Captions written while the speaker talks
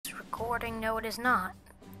recording? No, it is not.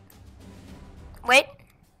 Wait.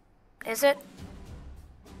 Is it?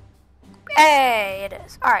 Hey, it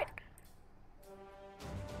is. Alright.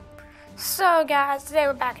 So, guys, today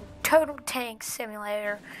we're back in Total Tank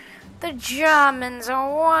Simulator. The Germans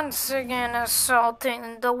are once again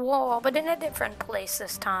assaulting the wall, but in a different place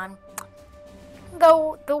this time.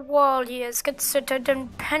 Though the wall here is considered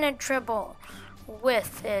impenetrable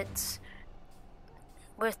with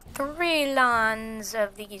 3 lines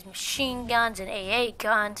of these machine guns and AA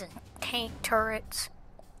guns and tank turrets.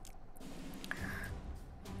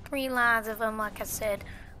 3 lines of them, like I said.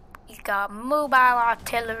 You've got mobile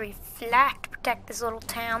artillery flak to protect this little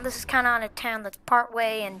town. This is kind of on a town that's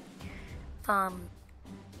partway in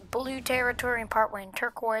blue territory and partway in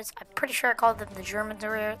turquoise. I'm pretty sure I called them the Germans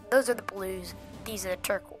earlier. Those are the blues. These are the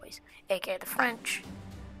turquoise, aka the French.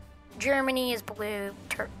 Germany is blue,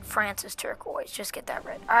 France is turquoise. Just get that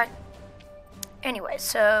right. Alright. Anyway,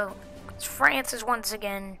 so France is once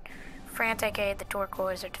again, France aka the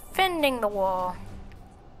turquoise, are defending the wall.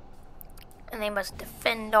 And they must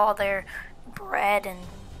defend all their bread and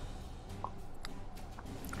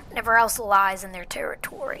whatever else lies in their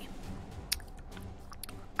territory.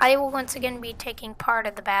 I will once again be taking part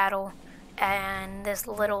of the battle and this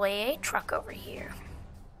little AA truck over here.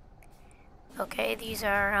 Okay, these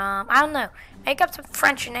are, I don't know. Make up some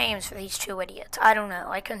French names for these 2 idiots. I don't know.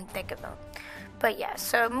 I couldn't think of them. But yeah,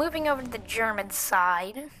 so moving over to the German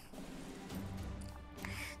side.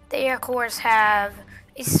 They, of course, have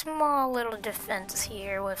a small little defense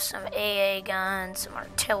here with some AA guns, some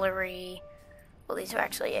artillery. Well, these are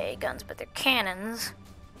actually AA guns, but they're cannons.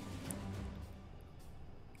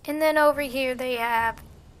 And then over here they have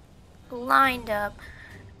lined up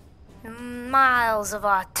miles of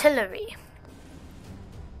artillery.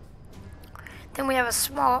 Then we have a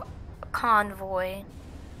small convoy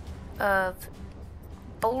of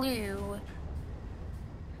blue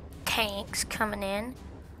tanks coming in,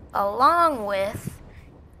 along with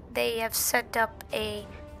they have set up a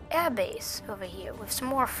airbase over here with some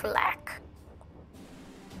more flak.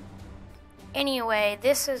 Anyway,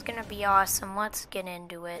 this is gonna be awesome. Let's get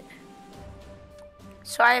into it.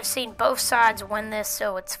 So I have seen both sides win this,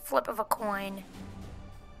 so it's flip of a coin.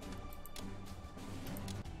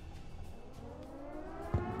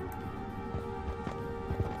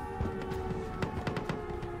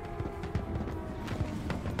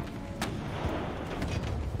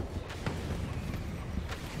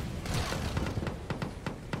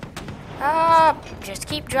 Just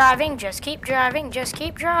keep driving, just keep driving, just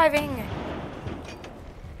keep driving.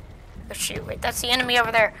 Oh shoot, wait, that's the enemy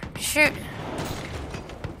over there. Shoot.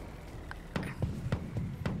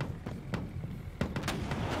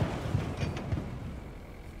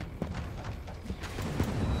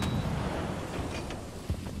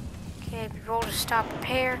 Okay, roll to stop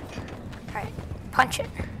repair. Alright, punch it.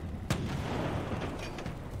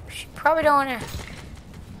 She probably don't wanna.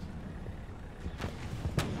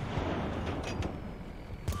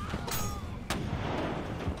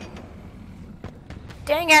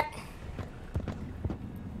 Dang it!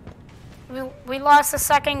 We lost the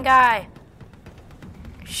second guy.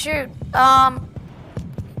 Shoot. Alright,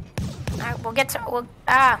 we'll get to.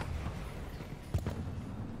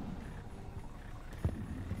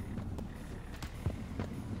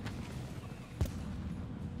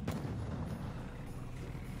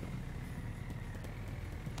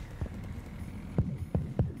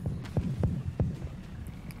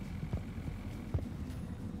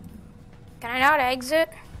 Can I not exit?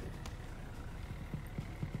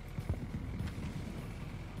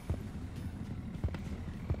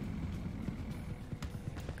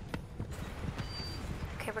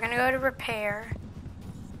 Okay, we're gonna go to repair.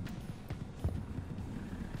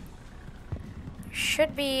 There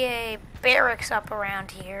should be a barracks up around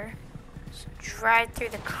here. So drive through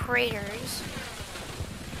the craters.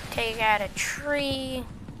 Take out a tree.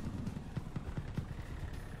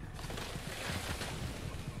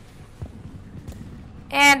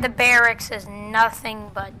 And the barracks is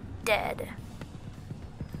nothing but dead.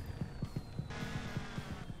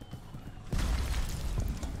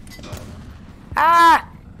 Ah!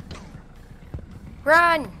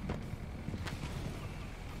 Run!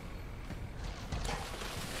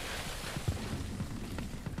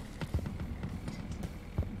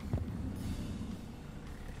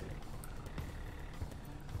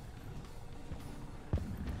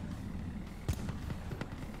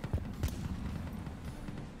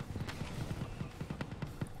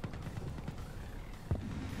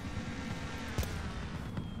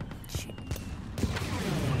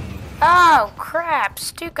 Oh, crap.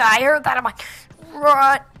 Stuka, I heard that. I'm like,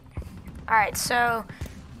 run. Alright, so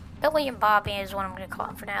Billy and Bobby is what I'm going to call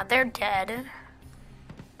them for now. They're dead.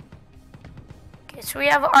 Okay, so we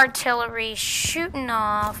have artillery shooting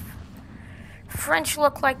off. French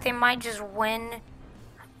look like they might just win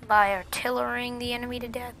by artillerying the enemy to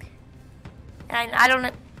death. And I don't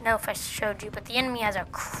know if I showed you, but the enemy has a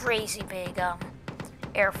crazy big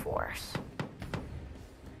air force.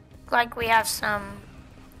 Like we have some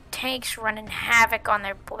tanks running havoc on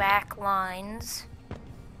their back lines.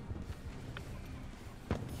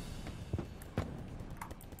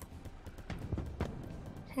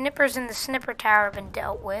 Snipers in the snipper tower have been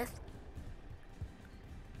dealt with.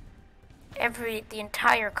 The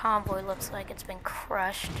entire convoy looks like it's been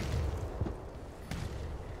crushed.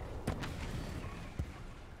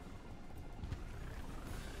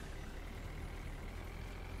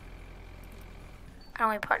 I don't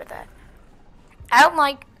like part of that. I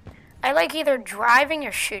like either driving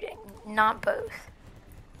or shooting, not both.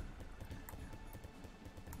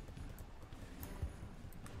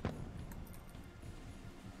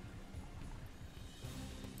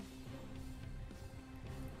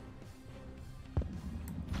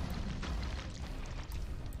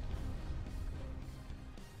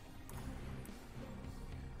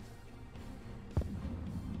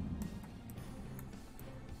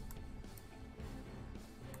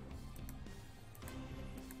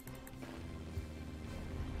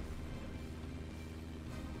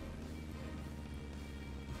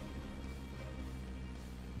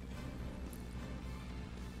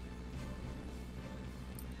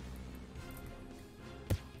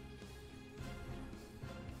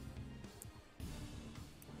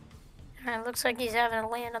 It looks like he's having to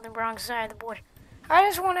land on the wrong side of the board. I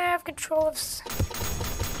just want to have control of...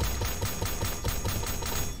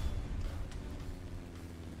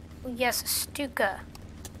 Oh, yes, a Stuka.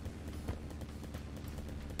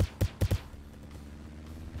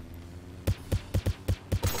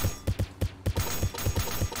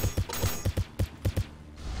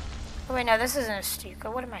 Oh, wait, no, this isn't a Stuka.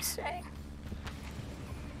 What am I saying?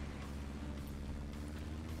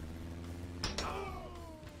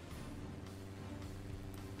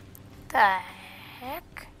 The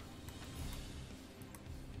heck?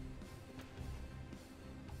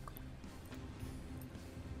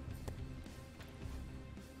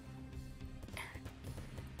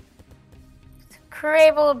 Is the crew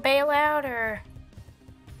able to bail out, or?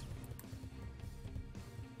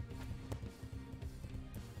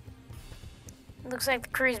 Looks like the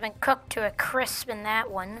crew's been cooked to a crisp in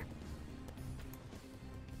that one.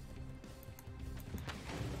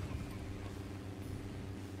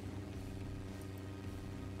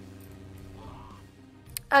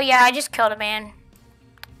 Oh yeah, I just killed a man.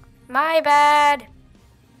 My bad.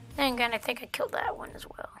 Then again, I think I killed that one as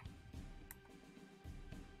well.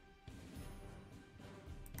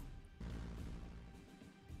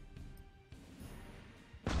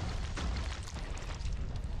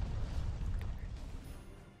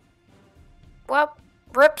 Well,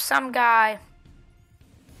 rip some guy.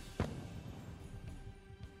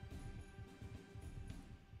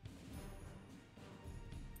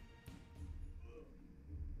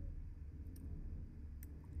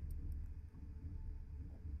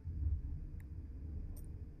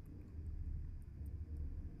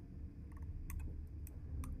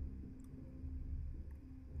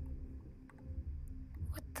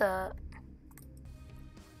 What the?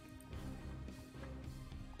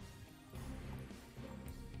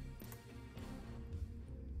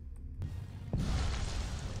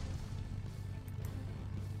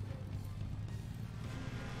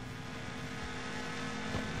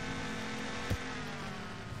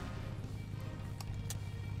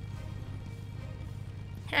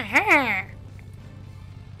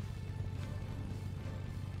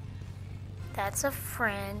 That's a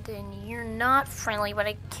friend, and you're not friendly, but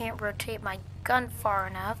I can't rotate my gun far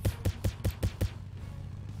enough.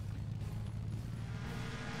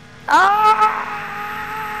 Ah!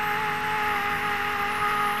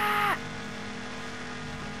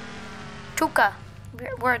 Tuka.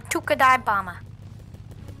 We're a Tuka dive bomber.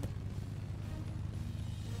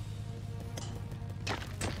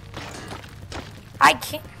 I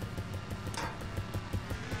can't.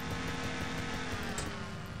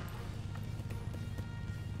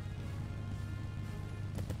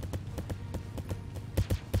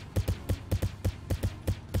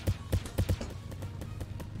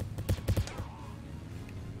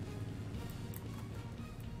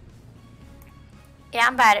 Yeah,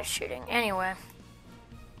 I'm bad at shooting. Anyway.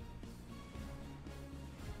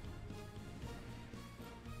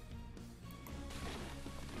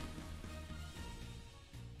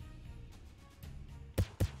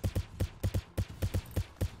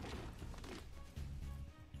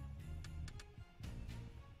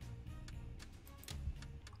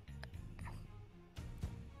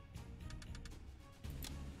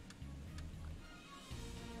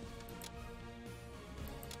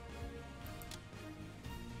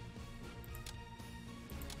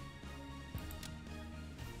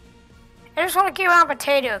 I just want to keep on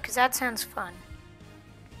potato because that sounds fun.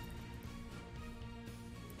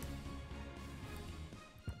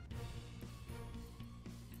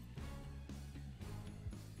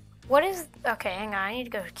 What is... Okay, hang on. I need to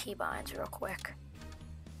go to keybinds real quick.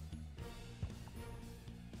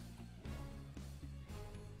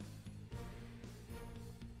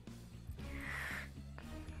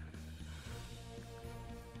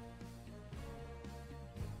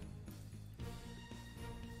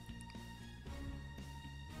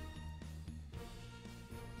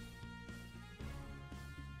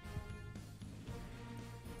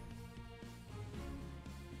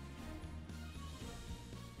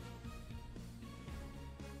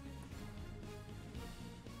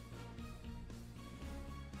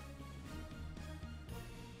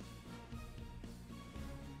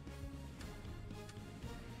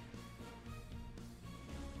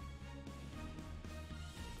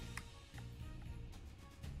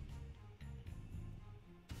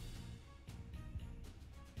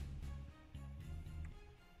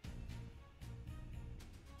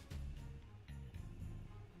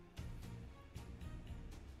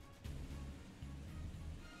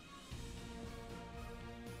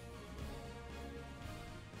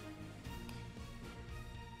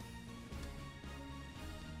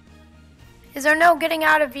 Is there no getting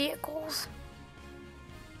out of vehicles?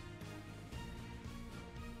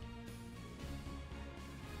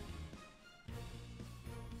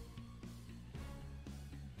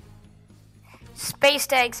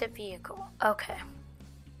 Spaced exit vehicle. Okay.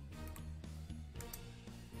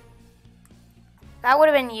 That would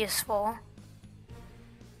have been useful.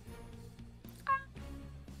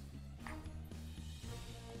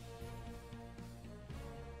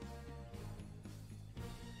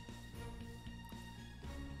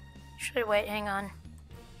 Actually, wait, hang on.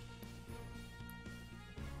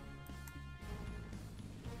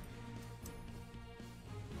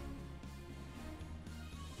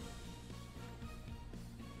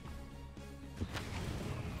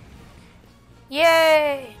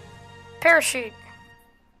 Yay! Parachute.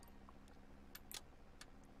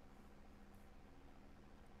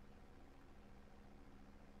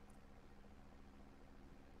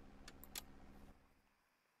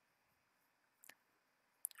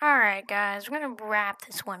 Alright, guys, we're gonna wrap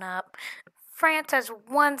this one up. France has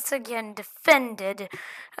once again defended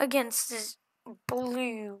against this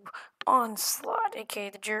blue onslaught, aka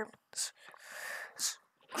the Germans.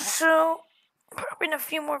 So, probably in a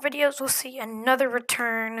few more videos, we'll see another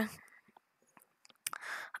return.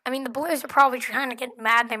 I mean, the blues are probably trying to get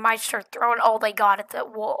mad. They might start throwing all they got at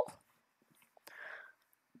that wall.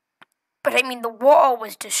 But, I mean, the wall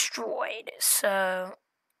was destroyed, so...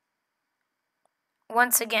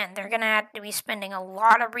 Once again, they're going to have to be spending a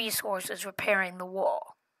lot of resources repairing the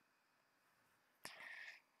wall.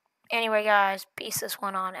 Anyway, guys, peace this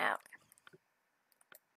one on out.